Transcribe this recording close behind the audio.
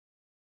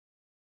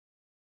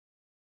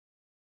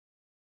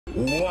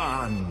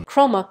1.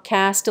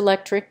 ChromaCast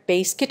electric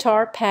bass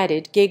guitar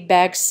padded gig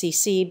bag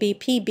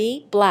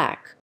CC-BPB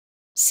black.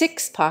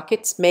 6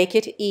 pockets make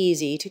it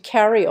easy to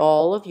carry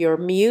all of your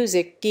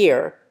music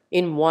gear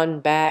in one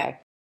bag.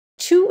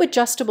 2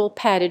 adjustable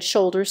padded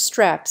shoulder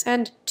straps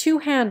and 2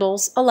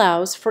 handles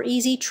allows for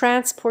easy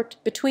transport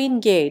between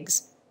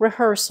gigs,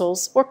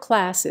 rehearsals, or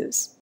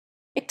classes.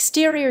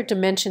 Exterior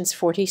dimensions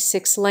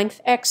 46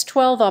 length x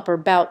 12 upper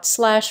bout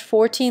 /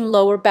 14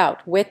 lower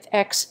bout width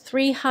x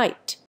 3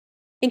 height.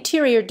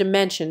 Interior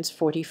dimensions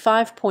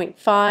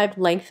 45.5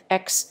 length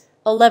x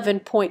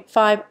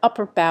 11.5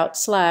 upper bout /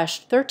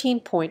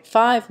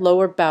 13.5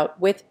 lower bout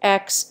width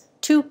x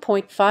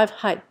 2.5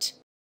 height.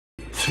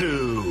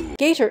 2.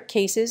 Gator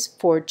cases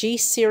for G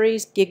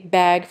Series gig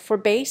bag for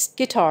bass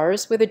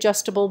guitars with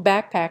adjustable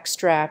backpack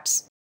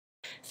straps.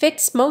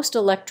 Fits most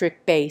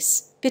electric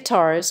bass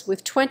guitars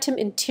with Twentum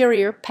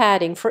interior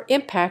padding for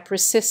impact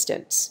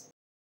resistance.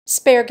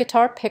 Spare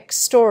guitar pick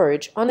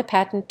storage on the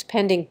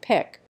patent-pending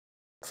pick.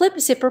 Clip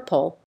zipper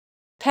pull.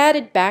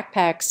 Padded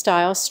backpack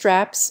style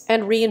straps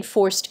and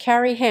reinforced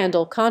carry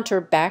handle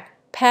contour back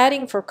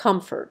padding for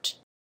comfort.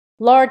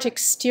 Large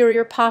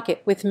exterior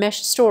pocket with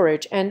mesh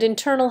storage and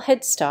internal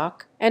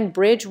headstock and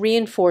bridge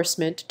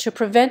reinforcement to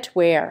prevent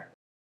wear.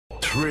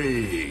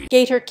 3.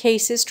 Gator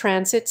cases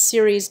Transit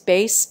Series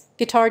bass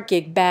guitar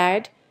gig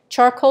bag,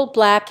 charcoal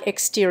black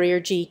exterior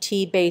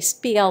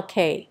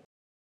GT-BASS-BLK.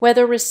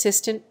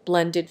 Weather-resistant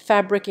blended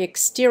fabric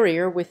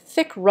exterior with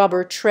thick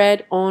rubber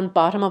tread on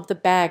bottom of the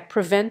bag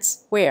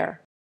prevents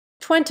wear.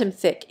 Twentum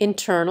thick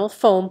internal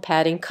foam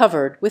padding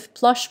covered with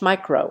plush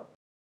micro.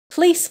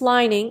 Fleece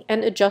lining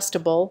and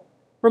adjustable,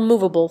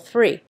 removable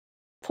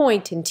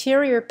 3-point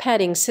interior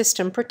padding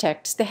system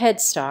protects the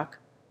headstock,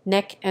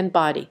 neck and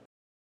body.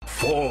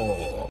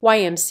 4.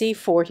 YMC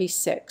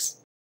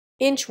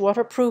 46-inch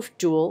waterproof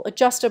dual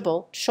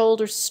adjustable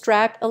shoulder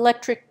strap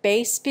electric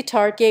bass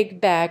guitar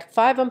gig bag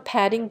 5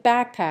 padding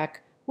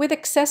backpack with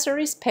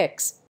accessories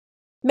picks.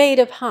 Made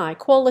of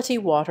high-quality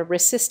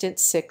water-resistant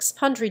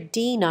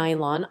 600D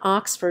nylon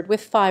Oxford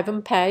with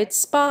 5 padded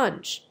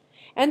sponge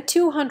and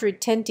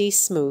 210D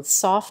smooth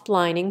soft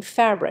lining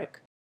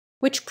fabric,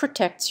 which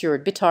protects your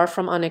guitar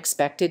from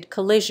unexpected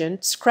collision,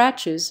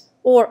 scratches,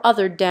 or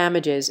other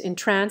damages in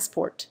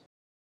transport.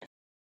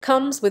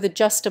 Comes with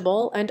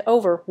adjustable and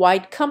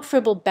over-wide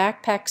comfortable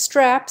backpack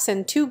straps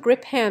and 2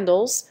 grip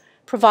handles,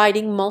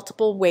 providing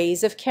multiple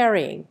ways of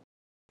carrying.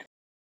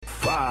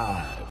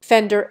 5.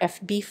 Fender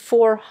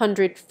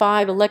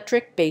FB405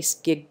 electric bass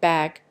gig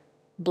bag,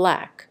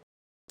 black.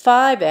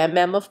 5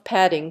 mm of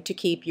padding to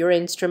keep your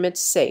instruments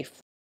safe.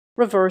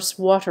 Reverse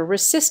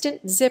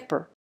water-resistant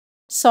zipper.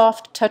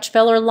 Soft touch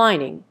velour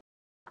lining.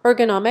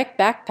 Ergonomic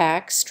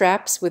backpack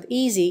straps with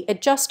easy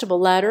adjustable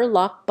ladder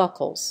lock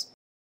buckles.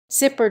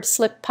 Zippered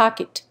slip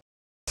pocket.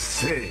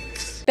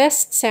 6.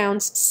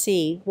 BestSounds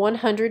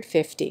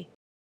C150.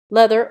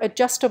 Leather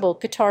adjustable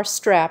guitar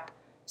strap,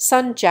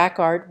 Sun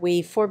Jacquard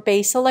weave for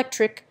bass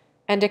electric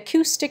and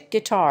acoustic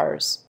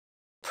guitars.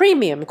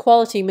 Premium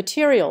quality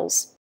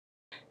materials.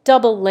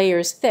 Double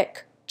layers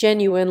thick,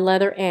 genuine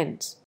leather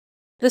ends.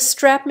 The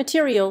strap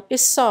material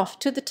is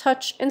soft to the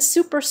touch and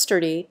super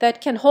sturdy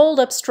that can hold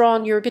up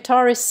strong. Your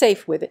guitar is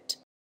safe with it.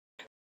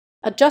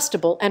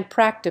 Adjustable and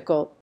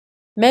practical.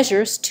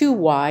 Measures 2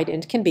 wide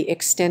and can be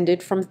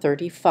extended from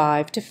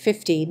 35 to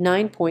 50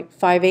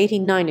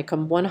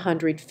 9.589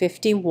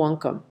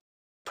 150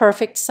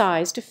 Perfect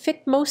size to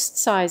fit most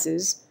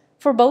sizes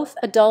for both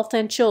adult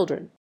and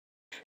children.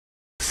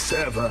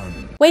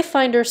 7.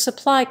 Wayfinder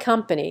Supply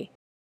Company.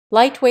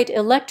 Lightweight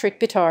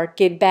electric guitar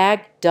gig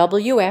bag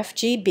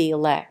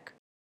WF-GB-ELEC.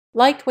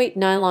 Lightweight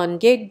nylon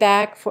gig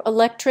bag for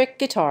electric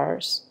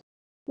guitars.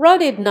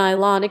 Rugged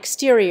nylon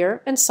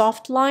exterior and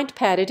soft-lined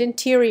padded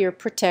interior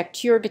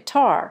protect your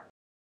guitar.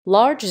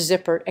 Large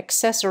zippered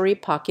accessory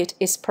pocket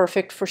is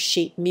perfect for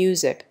sheet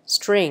music,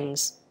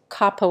 strings,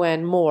 capo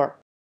and more.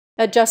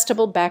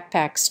 Adjustable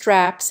backpack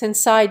straps and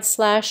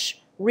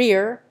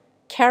side/rear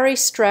carry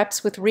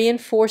straps with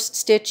reinforced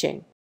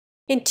stitching.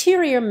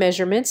 Interior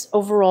measurements: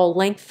 overall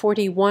length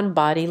 41,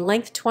 body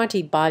length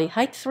 20, body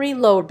height 3,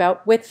 lower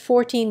bout width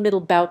 14, middle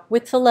bout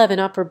width 11,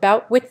 upper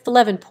bout width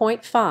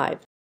 11.5.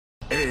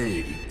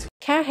 8.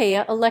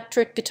 CAHAYA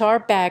electric guitar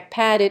bag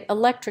padded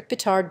electric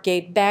guitar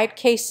gig bag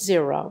case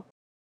 0.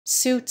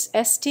 Suits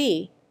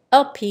ST,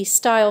 LP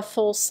style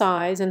full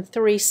size and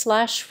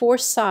 3/4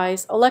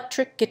 size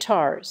electric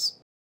guitars.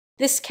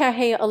 This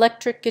CAHAYA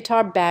electric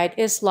guitar bag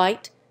is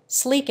light,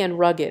 sleek and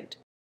rugged.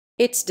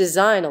 Its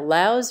design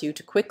allows you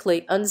to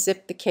quickly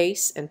unzip the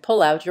case and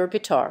pull out your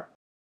guitar.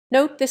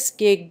 Note this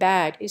gig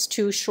bag is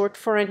too short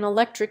for an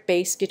electric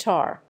bass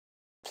guitar.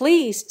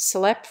 Please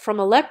select from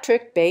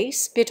electric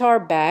bass guitar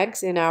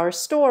bags in our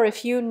store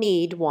if you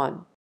need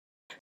one.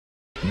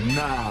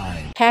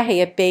 9.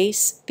 CAHAYA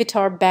bass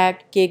guitar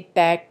bag gig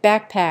bag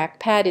backpack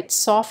padded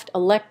soft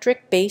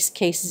electric bass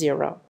case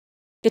 0.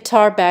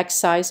 Guitar bag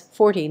size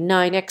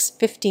 49x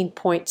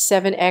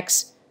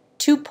 15.7x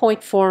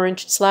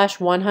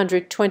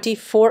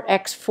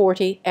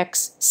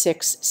 2.4-124x40x6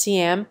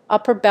 cm,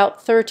 upper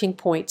bout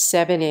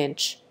 13.7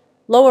 inch,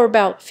 lower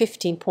bout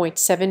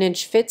 15.7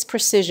 inch fits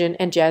precision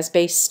and jazz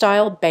bass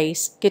style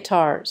bass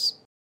guitars.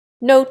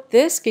 Note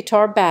this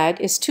guitar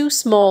bag is too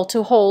small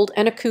to hold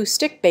an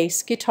acoustic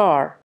bass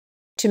guitar.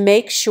 To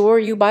make sure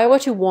you buy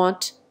what you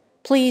want,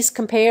 please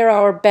compare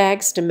our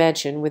bag's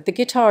dimension with the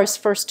guitars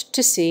first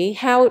to see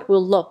how it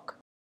will look.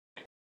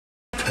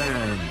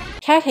 10,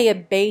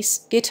 CAHAYA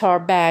Bass Guitar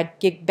Bag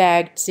Gig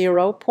Bag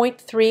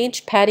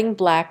 0.3-inch padding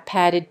black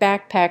padded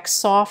backpack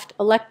soft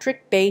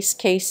electric bass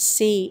case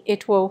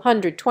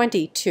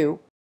C-IT-122.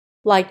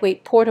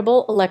 Lightweight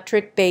portable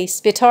electric bass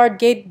guitar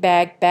gig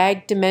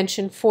bag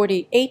dimension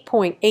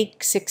 48.8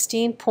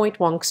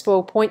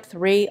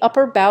 16.1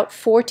 upper bout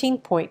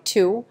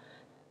 14.2,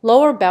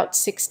 lower bout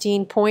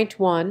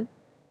 16.1,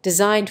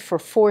 designed for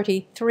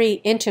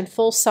 43-inch and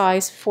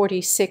full-size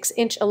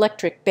 46-inch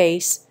electric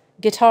bass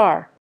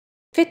guitar.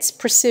 Fits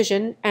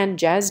precision and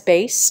jazz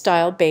bass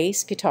style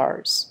bass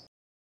guitars.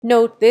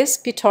 Note this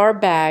guitar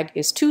bag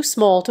is too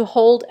small to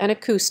hold an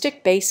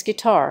acoustic bass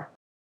guitar.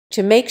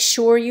 To make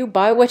sure you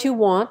buy what you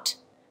want,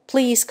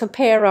 please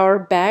compare our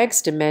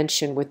bag's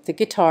dimension with the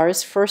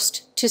guitars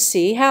first to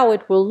see how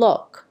it will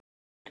look.